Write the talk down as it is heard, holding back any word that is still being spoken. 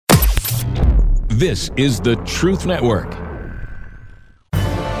This is the Truth Network.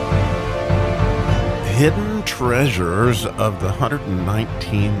 Hidden treasures of the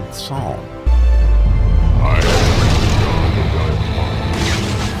 119th Psalm.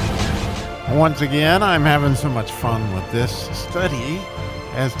 Once again, I'm having so much fun with this study,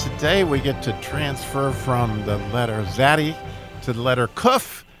 as today we get to transfer from the letter Zaddy to the letter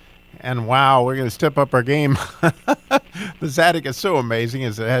Koph. And wow, we're going to step up our game. The Zaddy is so amazing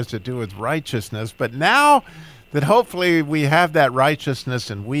as it has to do with righteousness. But now that hopefully we have that righteousness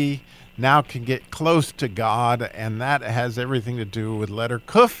and we now can get close to God, and that has everything to do with letter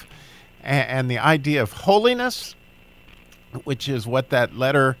Koph and the idea of holiness, which is what that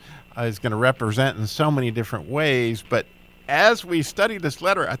letter is going to represent in so many different ways. But as we study this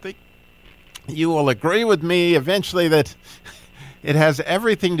letter, I think you will agree with me eventually that it has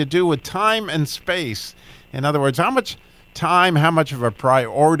everything to do with time and space. In other words, how much time, how much of a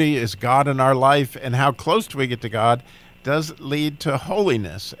priority is God in our life, and how close do we get to God does lead to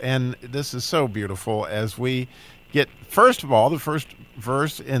holiness. And this is so beautiful as we get, first of all, the first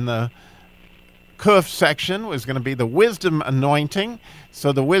verse in the Koph section was going to be the wisdom anointing.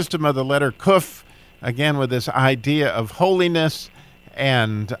 So the wisdom of the letter Koph, again, with this idea of holiness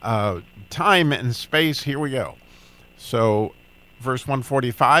and time and space. Here we go. So verse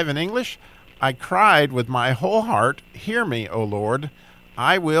 145 in English, I cried with my whole heart, hear me, O Lord,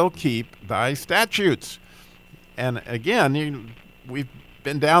 I will keep thy statutes. And again, we've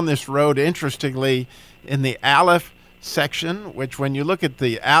been down this road, interestingly, in the Aleph section, which when you look at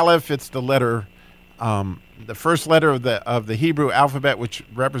the Aleph, it's the letter, the first letter of the Hebrew alphabet, which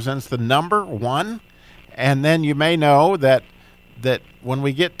represents the number 1. And then you may know that when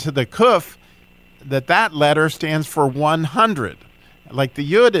we get to the Koph, that letter stands for 100. Like the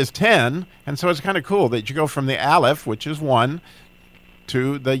Yud is 10, and so it's kind of cool that you go from the Aleph, which is 1,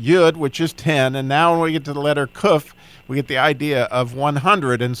 to the Yud, which is 10, and now when we get to the letter Koph, we get the idea of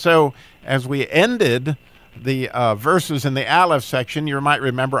 100. And so as we ended the verses in the Aleph section, you might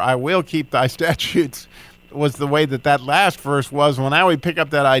remember, I will keep thy statutes, was the way that last verse was. Well, now we pick up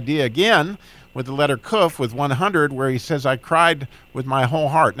that idea again with the letter Koph, with 100, where he says, I cried with my whole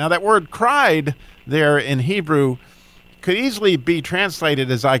heart. Now that word cried there in Hebrew could easily be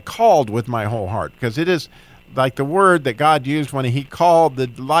translated as I called with my whole heart, because it is like the word that God used when he called the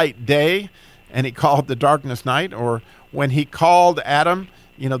light day and he called the darkness night, or when he called Adam,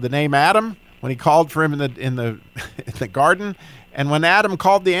 the name Adam, when he called for him in the garden, and when Adam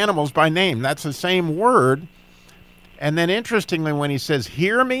called the animals by name. That's the same word. And then interestingly, when he says,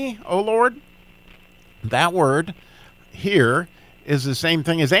 hear me, O Lord, that word, hear, is the same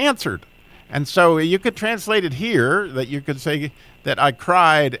thing as answered. And so you could translate it here, that you could say that I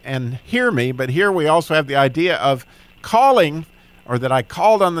cried and hear me, but here we also have the idea of calling, or that I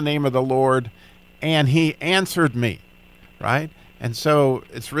called on the name of the Lord and he answered me, right? And so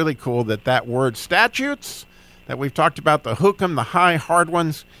it's really cool that word statutes, that we've talked about, the hukum, the high, hard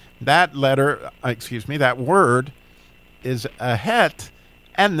ones, that word is a het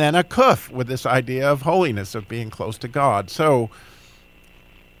and then a Koph, with this idea of holiness, of being close to God. So,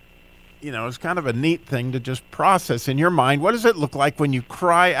 it's kind of a neat thing to just process in your mind. What does it look like when you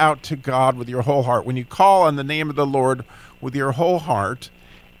cry out to God with your whole heart, when you call on the name of the Lord with your whole heart,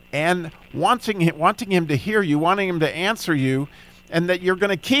 and wanting him to hear you, wanting him to answer you, and that you're going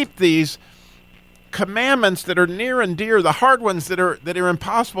to keep these commandments that are near and dear, the hard ones that are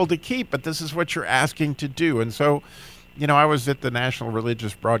impossible to keep, but this is what you're asking to do. And so, I was at the National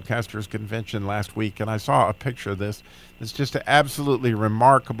Religious Broadcasters Convention last week, and I saw a picture of this. It's just absolutely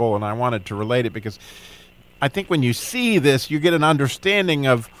remarkable, and I wanted to relate it because I think when you see this, you get an understanding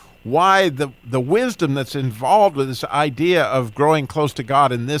of why the wisdom that's involved with this idea of growing close to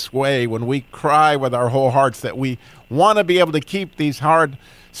God in this way, when we cry with our whole hearts that we want to be able to keep these hard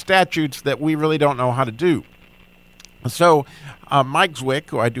statutes that we really don't know how to do. So Mike Zwick,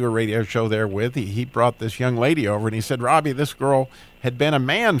 who I do a radio show there with, he brought this young lady over, and he said, Robbie, this girl had been a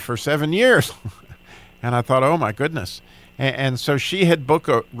man for 7 years. And I thought, oh, my goodness. And so she had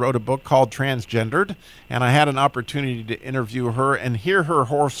wrote a book called Transgendered, and I had an opportunity to interview her and hear her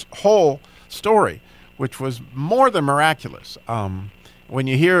whole story, which was more than miraculous. When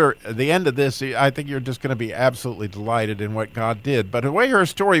you hear the end of this, I think you're just going to be absolutely delighted in what God did. But the way her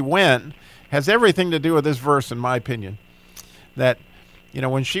story went has everything to do with this verse, in my opinion. That,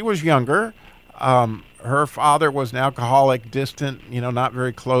 when she was younger, her father was an alcoholic, distant, not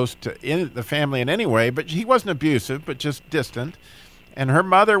very close to the family in any way, but he wasn't abusive, but just distant. And her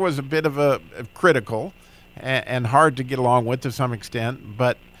mother was a bit of a critical and hard to get along with to some extent.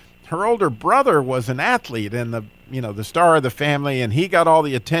 But her older brother was an athlete and the star of the family, and he got all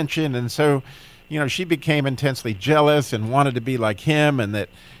the attention. And so she became intensely jealous and wanted to be like him, and that,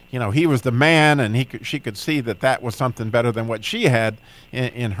 he was the man, and she could see that was something better than what she had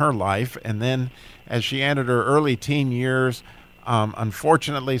in her life. And then as she entered her early teen years,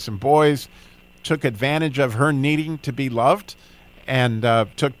 unfortunately, some boys took advantage of her needing to be loved and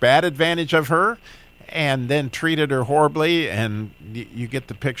took bad advantage of her and then treated her horribly. And you get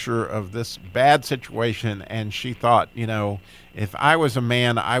the picture of this bad situation. And she thought, if I was a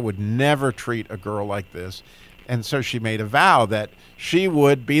man, I would never treat a girl like this. And so she made a vow that she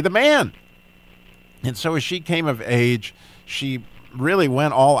would be the man. And so as she came of age, she really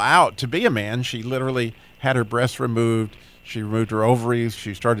went all out to be a man. She literally had her breasts removed. She removed her ovaries.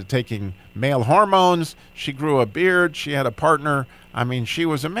 She started taking male hormones. She grew a beard. She had a partner. I mean, she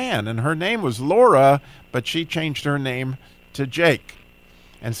was a man, and her name was Laura, but she changed her name to Jake.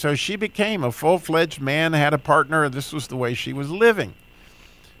 And so she became a full-fledged man, had a partner, and this was the way she was living.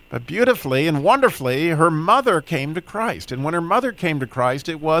 But beautifully and wonderfully, her mother came to Christ. And when her mother came to Christ,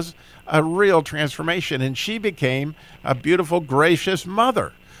 it was a real transformation. And she became a beautiful, gracious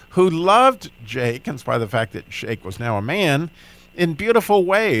mother who loved Jake, in spite of the fact that Jake was now a man, in beautiful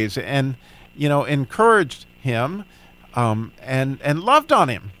ways, and, encouraged him and loved on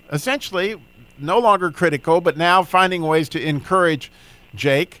him. Essentially, no longer critical, but now finding ways to encourage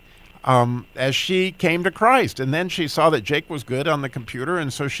Jake as she came to Christ. And then she saw that Jake was good on the computer,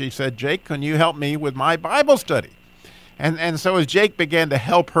 and so she said, Jake, can you help me with my Bible study? And so as Jake began to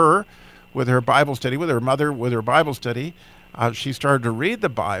help her with her Bible study, with her mother with her Bible study, she started to read the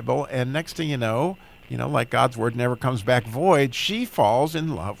Bible, and next thing you know, like God's word never comes back void, she falls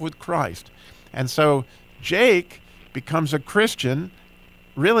in love with Christ. And so Jake becomes a Christian,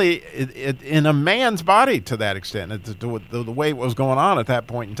 really in a man's body to that extent, the way it was going on at that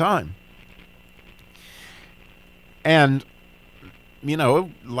point in time. And,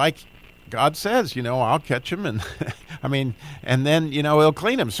 like God says, I'll catch him, and and then, he'll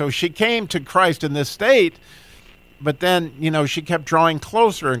clean him. So she came to Christ in this state, but then, she kept drawing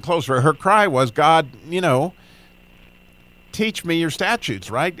closer and closer. Her cry was, God, teach me your statutes,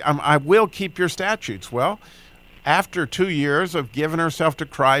 right? I will keep your statutes. Well, after 2 years of giving herself to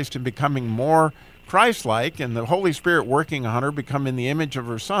Christ and becoming more Christ-like, and the Holy Spirit working on her, becoming the image of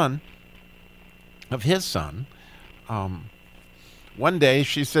his son, one day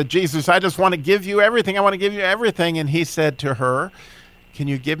she said, Jesus, I just want to give you everything. I want to give you everything. And he said to her, can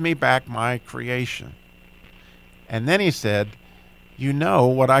you give me back my creation? And then he said, you know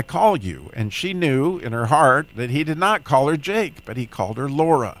what I call you. And she knew in her heart that he did not call her Jake, but he called her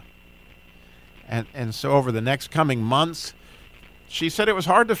Laura. And so over the next coming months, she said it was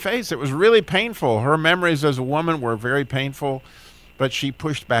hard to face. It was really painful. Her memories as a woman were very painful, but she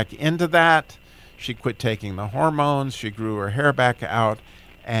pushed back into that. She quit taking the hormones. She grew her hair back out,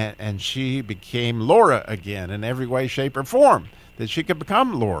 and she became Laura again in every way, shape, or form that she could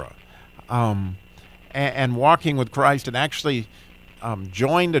become Laura. And walking with Christ, and actually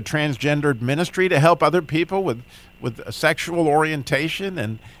joined a transgendered ministry to help other people with a sexual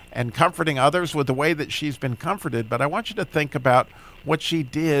orientation and comforting others with the way that she's been comforted. But I want you to think about what she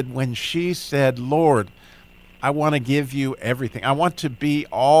did when she said, Lord, I want to give you everything. I want to be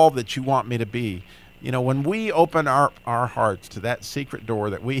all that you want me to be. When we open our hearts to that secret door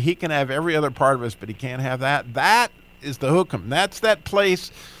that he can have every other part of us, but he can't have that is the hookum. That's that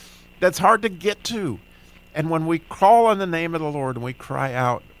place that's hard to get to. And when we call on the name of the Lord and we cry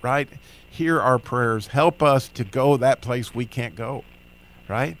out, right, hear our prayers, help us to go that place we can't go,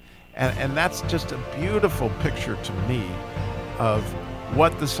 right? And that's just a beautiful picture to me of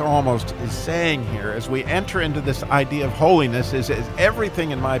what the psalmist is saying here as we enter into this idea of holiness is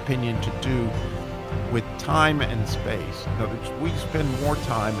everything, in my opinion, to do with time and space. In other words, we spend more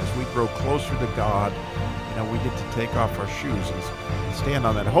time as we grow closer to God. We get to take off our shoes and stand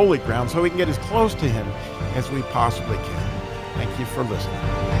on that holy ground so we can get as close to him as we possibly can. Thank you for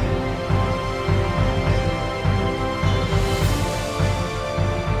listening.